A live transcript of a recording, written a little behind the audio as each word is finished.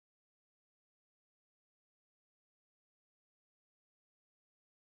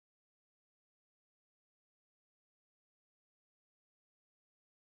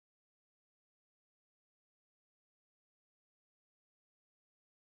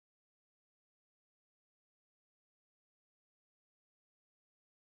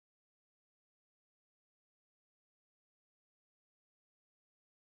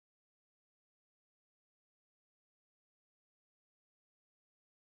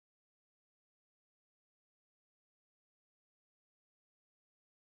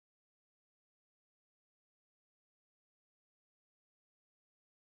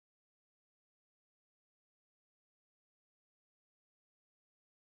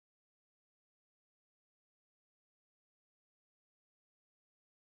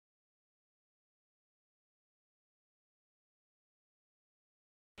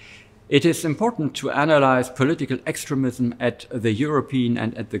It is important to analyze political extremism at the European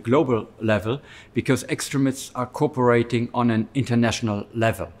and at the global level because extremists are cooperating on an international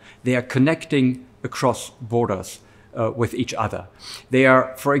level. They are connecting across borders with each other. They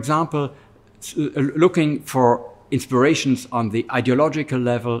are, for example, looking for inspirations on the ideological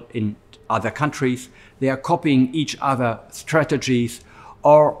level in other countries. They are copying each other's strategies,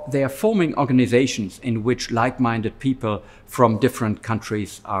 or they are forming organizations in which like-minded people from different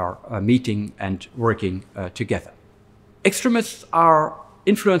countries are meeting and working together. Extremists are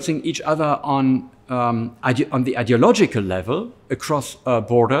influencing each other on the ideological level across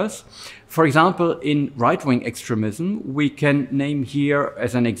borders. For example, in right-wing extremism, we can name here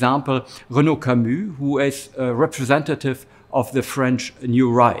as an example Renaud Camus, who is a representative of the French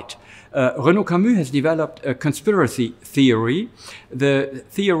New Right. Renaud Camus has developed a conspiracy theory, the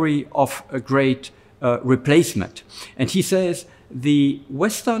theory of a great replacement. And he says the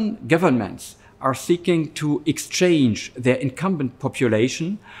Western governments are seeking to exchange their incumbent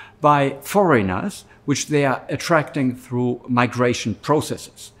population by foreigners, which they are attracting through migration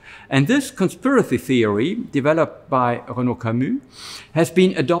processes. And this conspiracy theory, developed by Renaud Camus, has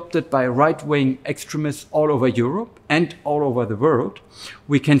been adopted by right-wing extremists all over Europe and all over the world.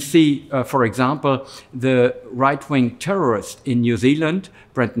 We can see, for example, the right-wing terrorist in New Zealand,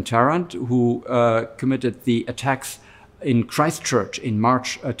 Brenton Tarrant, who committed the attacks in Christchurch in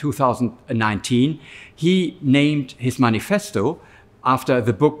March 2019. He named his manifesto after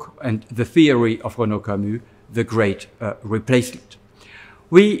the book and the theory of Renaud Camus, The Great Replacement.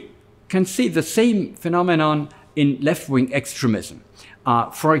 We can see the same phenomenon in left-wing extremism.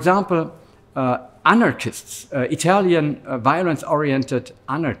 For example, anarchists, Italian violence-oriented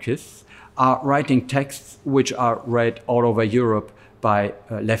anarchists are writing texts which are read all over Europe by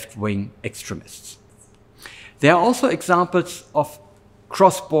left-wing extremists. There are also examples of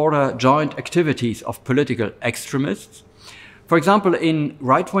cross-border joint activities of political extremists. For example, in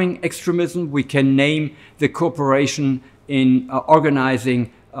right-wing extremism, we can name the cooperation in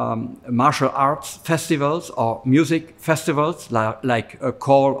organizing martial arts festivals or music festivals like a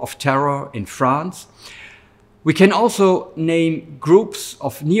Call of Terror in France. We can also name groups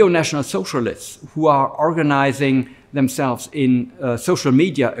of neo-national socialists who are organizing themselves in social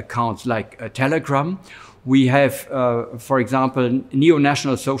media accounts like Telegram. We have, for example,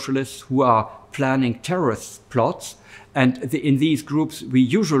 neo-national socialists who are planning terrorist plots. And in these groups, we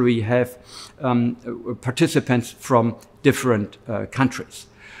usually have participants from different countries.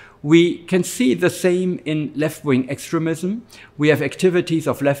 We can see the same in left-wing extremism. We have activities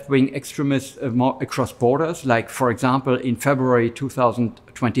of left-wing extremists across borders, like, for example, in February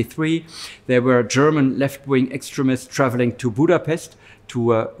 2023, there were German left-wing extremists traveling to Budapest,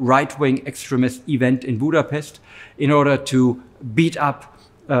 to a right-wing extremist event in Budapest, in order to beat up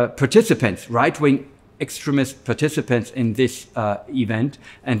participants, right-wing extremist participants in this event,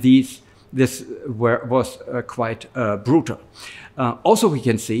 and this was quite brutal. Also, we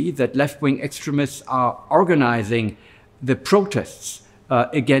can see that left-wing extremists are organizing the protests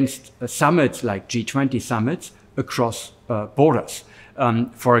against summits like G20 summits across borders.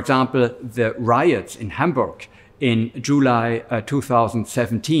 For example, the riots in Hamburg in July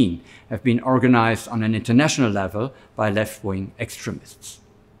 2017 have been organized on an international level by left-wing extremists.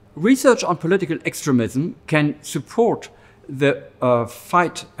 Research on political extremism can support the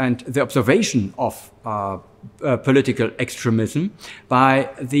fight and the observation of political extremism by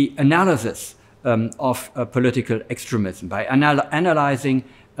the analysis of political extremism, by analyzing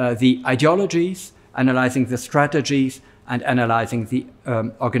the ideologies, analyzing the strategies, and analyzing the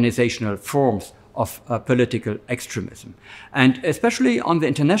organizational forms of political extremism. And especially on the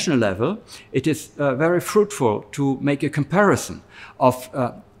international level, it is very fruitful to make a comparison of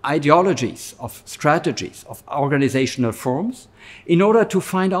ideologies, of strategies, of organizational forms, in order to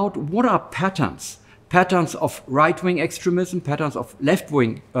find out what are patterns of right-wing extremism, patterns of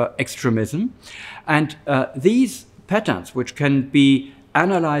left-wing extremism. And these patterns, which can be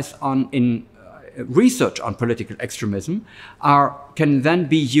analyzed in research on political extremism, can then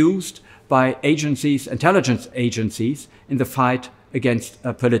be used by agencies, intelligence agencies, in the fight against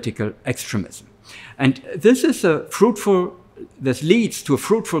political extremism. And this leads to a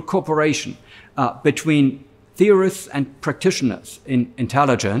fruitful cooperation between theorists and practitioners in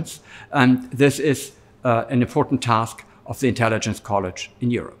intelligence, and this is an important task of the Intelligence College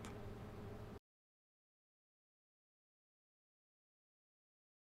in Europe.